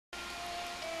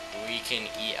we can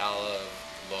eat olive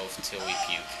loaf till we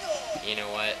puke. You know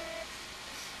what?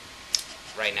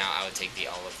 Right now, I would take the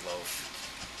olive loaf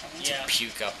to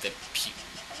puke up the puke.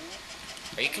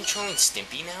 Are you controlling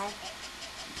Stimpy now?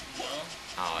 No.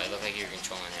 Oh, it looked like you were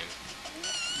controlling him.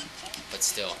 But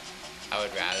still, I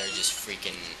would rather just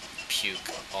freaking puke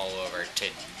all over to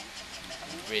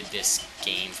rid this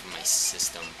game from my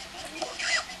system.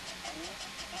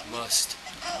 Must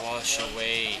wash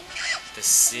away the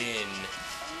sin.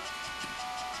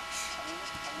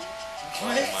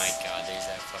 What? Oh my god, there's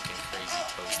that fucking crazy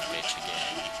toast bitch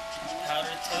again.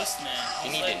 Powdered toast man.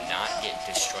 You need to not get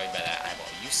destroyed by that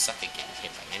eyeball. You suck at getting hit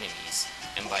by enemies.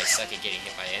 And by suck at getting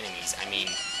hit by enemies, I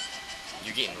mean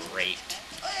you're getting raped.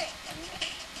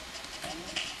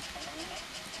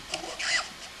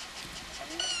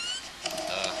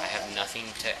 I have nothing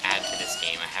to add to this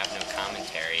game. I have no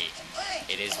commentary.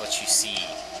 It is what you see.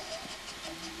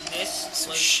 This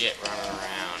Some shit running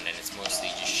around, and it's mostly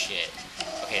just shit.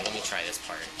 Okay, let me try this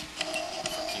part.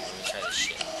 Fuck you, let me try this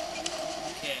shit.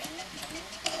 Okay.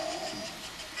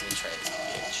 Let me try this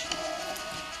bitch.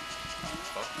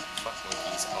 Fuck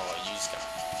monkeys. Oh, you just got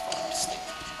fucked,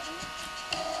 Stimpy.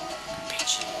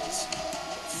 Bitches.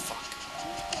 Oh, fuck.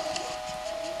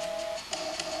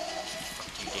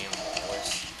 Fuck you, damn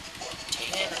walrus.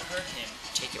 Take it. Hurt him.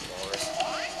 Take it, walrus.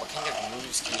 What kind of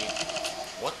moves can you...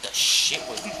 What the shit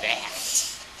was that?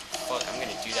 Fuck, I'm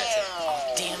gonna do that to...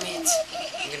 Oh, damn it!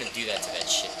 I'm gonna do that to that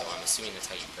shit, though. I'm assuming that's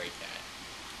how you break that.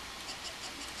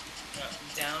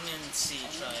 Down in C,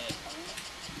 try it.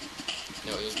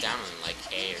 No, it was down in, like,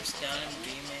 A or something. Down in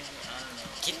B, maybe? I don't know.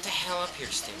 Get the hell up here,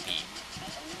 Stimpy.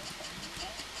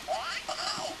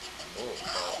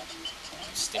 Oh.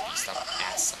 Stimpy, stop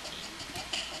ass sucking.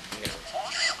 I'm gonna...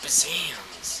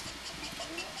 Bazams!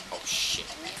 Oh, shit.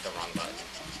 I hit the wrong button.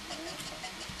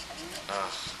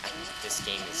 This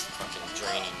game is fucking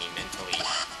draining me mentally.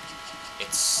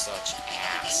 It's such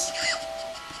ass.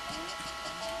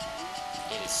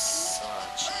 It is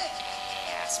such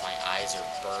ass. My eyes are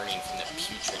burning from the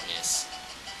putridness.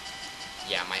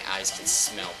 Yeah, my eyes can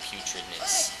smell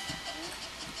putridness.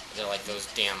 They're like those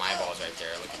damn eyeballs right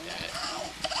there. Look at that.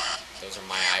 Those are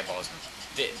my eyeballs.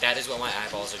 That is what my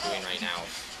eyeballs are doing right now.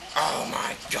 Oh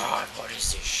my god, what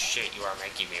is this shit you are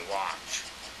making me watch?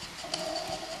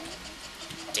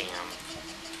 Damn.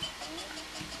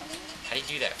 How do you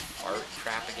do that fart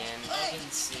crap again? I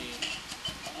can see.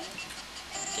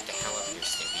 Get the hell up here,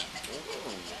 Stimpy.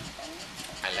 Ooh.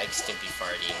 I like Stimpy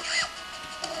farting.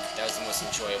 That was the most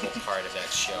enjoyable part of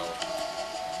that show.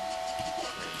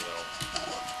 Where you little...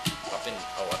 Up in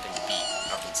B.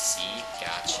 Up in C?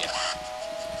 Gotcha.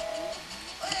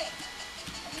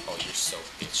 Oh, you're so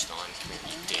bitched on. Come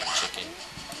here, you damn chicken.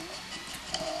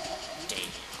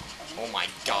 Damn. Oh my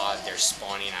god, they're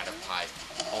spawning out of pies.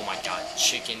 Oh my god,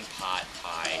 chicken pot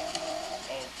pie.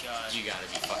 Oh god. You gotta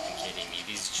be fucking kidding me.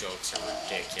 These jokes are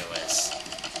ridiculous.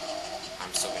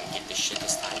 I'm still gonna get this shit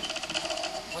this time.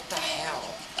 What the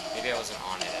hell? Maybe I wasn't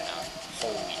on it enough.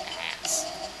 Holy ass.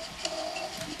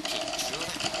 Okay, drill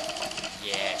that motherfucker.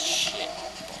 Yeah, shit.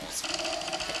 Balls.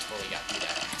 I totally got through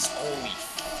that ass. Holy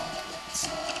fuck.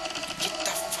 Get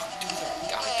the fuck through there.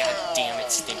 God damn it,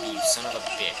 Stimpy, you son of a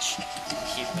bitch.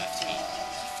 He left me. He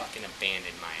fucking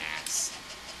abandoned my ass.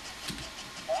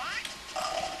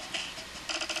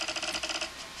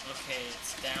 Okay,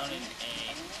 it's down in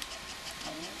A.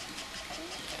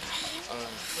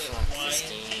 Fuck this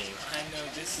game. I know,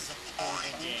 this is a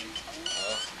horrible game.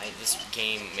 This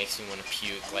game makes me want to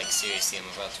puke. Like, seriously, I'm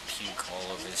about to puke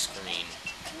all over the screen.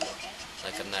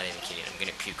 Like, I'm not even kidding. I'm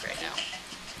gonna puke right now.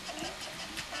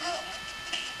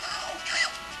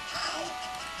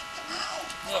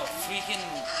 No, freaking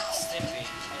Stimpy.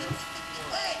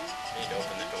 I need to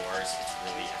open the doors. It's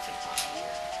really effing hot in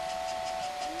here.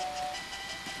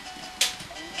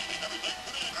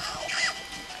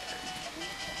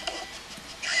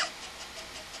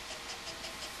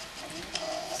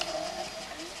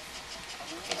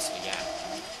 Okay, so yeah.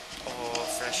 Oh,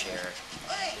 fresh air.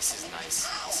 This is nice.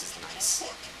 This is nice.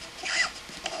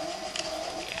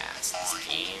 Holy ass, this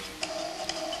game.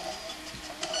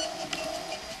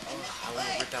 I want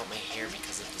to rip out my hair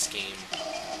because of this game.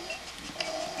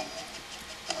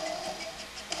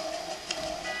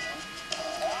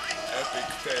 Epic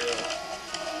fail.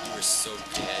 You were so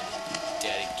dead.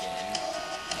 Dead again.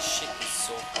 This shit is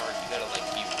so hard. You gotta, like,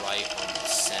 be right on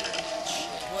the center of that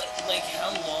shit. What, like,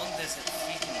 how long does it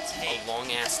freaking take? A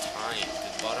long ass time.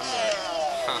 The bottom there.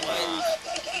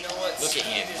 You know what? Look at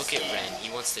him. Look at Ren. He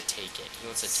wants to take it. He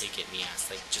wants to take it in the ass.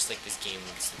 Like, just like this game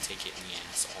wants to take it in the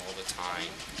ass all the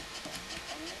time.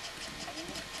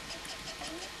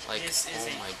 Like, This is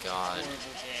oh my god.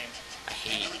 Horrible game. I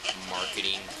hate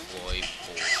marketing ploy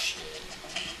bullshit.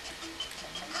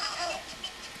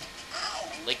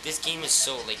 Like, this game is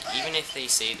so, like, even if they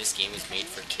say this game is made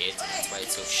for kids and that's why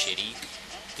it's so shitty,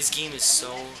 this game is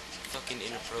so fucking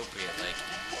inappropriate. Like,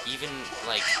 even,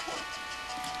 like,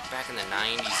 back in the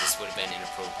 90s, this would have been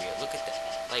inappropriate. Look at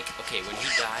that. Like, okay, when he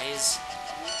dies,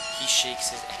 he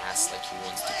shakes his ass like he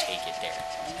wants to take it there.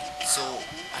 So,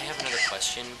 I have another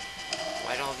question.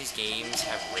 Why do all these games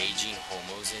have raging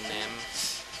homos in them?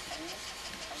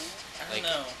 Like,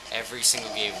 every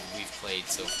single game we've played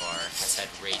so far has had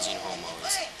raging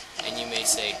homos. And you may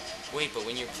say, wait, but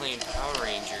when you're playing Power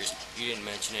Rangers, you didn't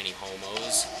mention any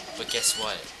homos. But guess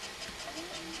what?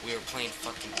 We were playing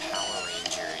fucking Power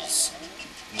Rangers.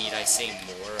 Need I say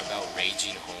more about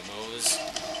raging homos?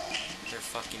 They're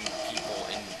fucking people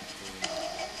in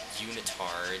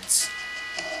unitards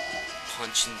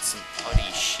punching some putty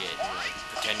shit and like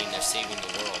pretending they're saving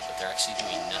the world, but they're actually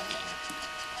doing nothing.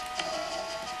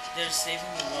 They're saving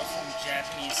the world from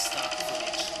Japanese stock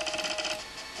footage.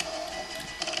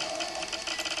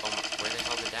 Oh my, where the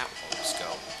hell did that horse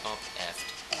go? Up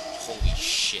effed. Holy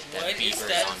shit, that beaver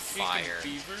is on fire.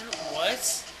 Beaver? What?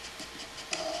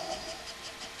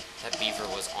 That beaver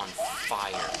was on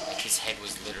fire. Like, his head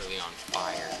was literally on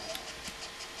fire.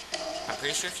 I'm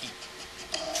pretty sure if you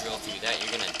drill through that,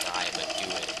 you're gonna die, but do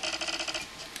it.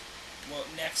 Well,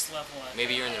 next level.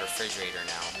 Maybe you're in the refrigerator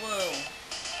now. Whoa.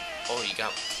 Oh, you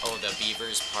got... Oh, the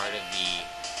beaver's part of the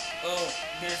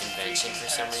invention for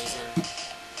some reason.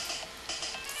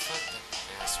 Fuck the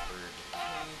password.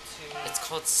 It's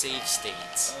called save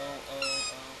states.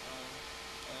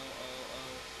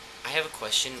 I have a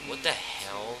question. What the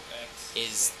hell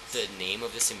is the name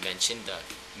of this invention? The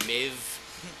MIV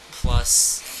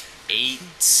plus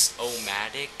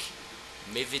 8-o-matic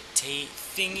Mivitate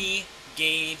thingy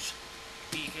gauge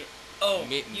beaver. Oh,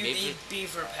 you need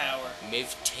beaver power.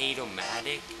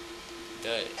 Mivtate-o-matic?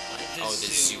 The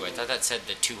zoo. I thought that said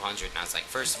the 200, and I was like,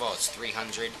 first of all, it's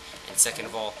 300, and second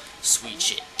of all, sweet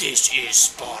shit. This is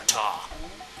Sparta!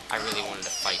 I really wanted to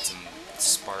fight some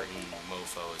Spartan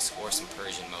mofos, or some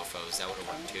Persian mofos. That would have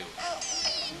worked too.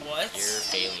 What? You're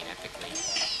failing epically.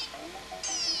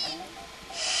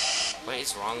 What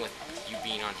is wrong with you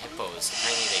being on hippos?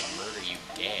 Apparently they murder you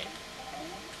dead.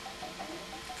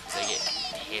 Because they get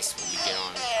pissed when you get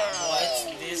on. What's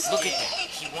this? Look at that.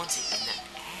 He wants it in the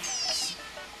ass.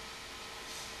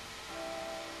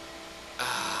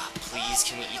 Please,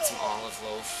 can we eat some olive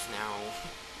loaf now?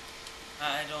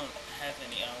 I don't have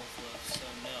any olive loaf, so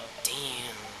no.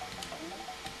 Damn.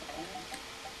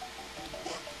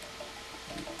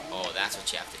 Oh, that's what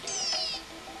you have to do.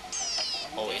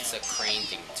 Oh, damn. It's a crane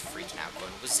thing that's freaking out,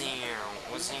 going, wazzow,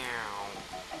 wazzow.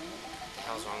 What the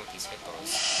hell's wrong with these hippos?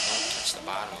 Don't touch the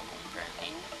bottom of them,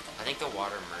 apparently. I think the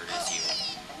water murders you.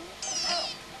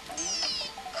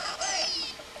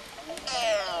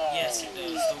 Yes, it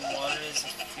does. The water is a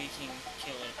freaking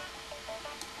killer.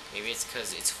 Maybe it's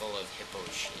because it's full of hippo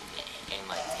shit, and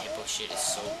like the hippo shit is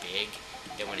so big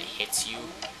that when it hits you,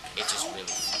 it just really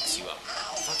fucks you up.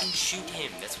 Fucking shoot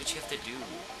him, that's what you have to do.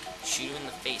 Shoot him in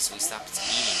the face so he stops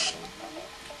eating you.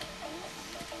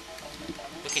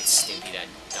 Look at Stimpy,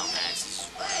 that dumbass is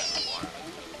just running in the water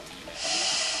like a little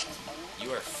D-bag.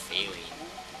 You are failing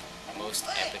most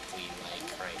epically, like,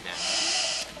 right now.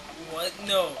 What?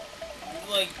 No.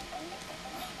 Like,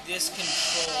 this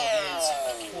control is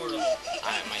horrible.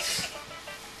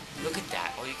 Look at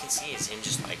that. All you can see is him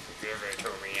just like, give it to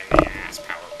me in the ass,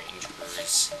 Power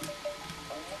Rangers.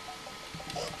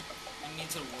 You need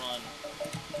to run.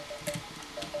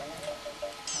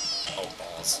 Oh,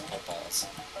 balls. Oh, balls.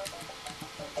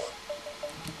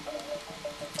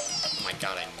 Oh my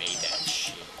god, I made that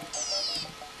shit.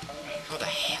 How the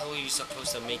hell are you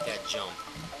supposed to make that jump?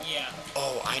 Yeah.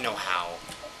 Oh, I know how.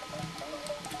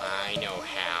 I know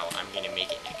how. I'm gonna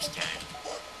make it next time.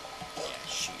 Yeah,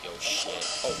 shoot your shit.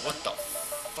 Oh, what the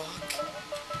fuck?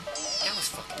 That was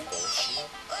fucking bullshit.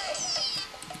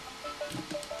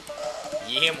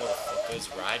 Yeah, motherfuckers,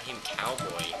 ride him,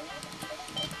 cowboy.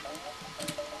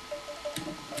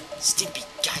 Stimpy,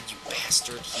 God, you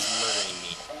bastard, he's murdering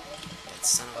me. That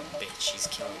son of a bitch, he's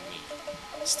killing me.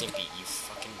 Stimpy, you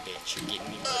fucking bitch, you're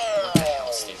getting me murdered. What the hell,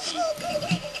 Stimpy?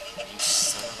 You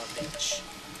son of a bitch.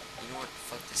 You know what?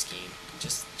 Fuck this game.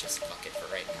 Just fuck it for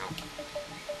right now.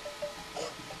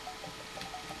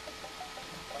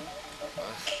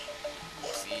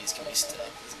 Please, can we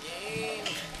stop this game?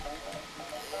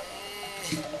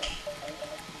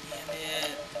 Damn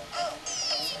it.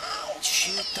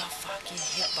 Shoot the fucking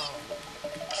hippo.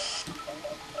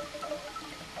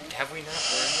 Have we not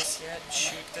learned this yet?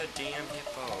 Shoot the damn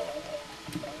hippo.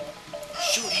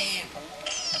 Shoot him.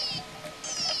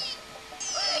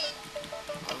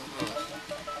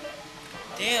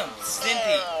 Damn,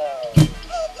 Stimpy. Wow,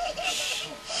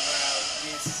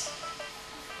 this.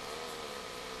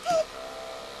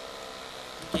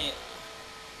 Yeah.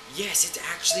 Yes, it's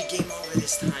actually game over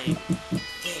this time.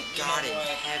 Thank God in what?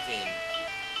 heaven.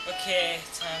 Okay,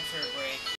 time for a break.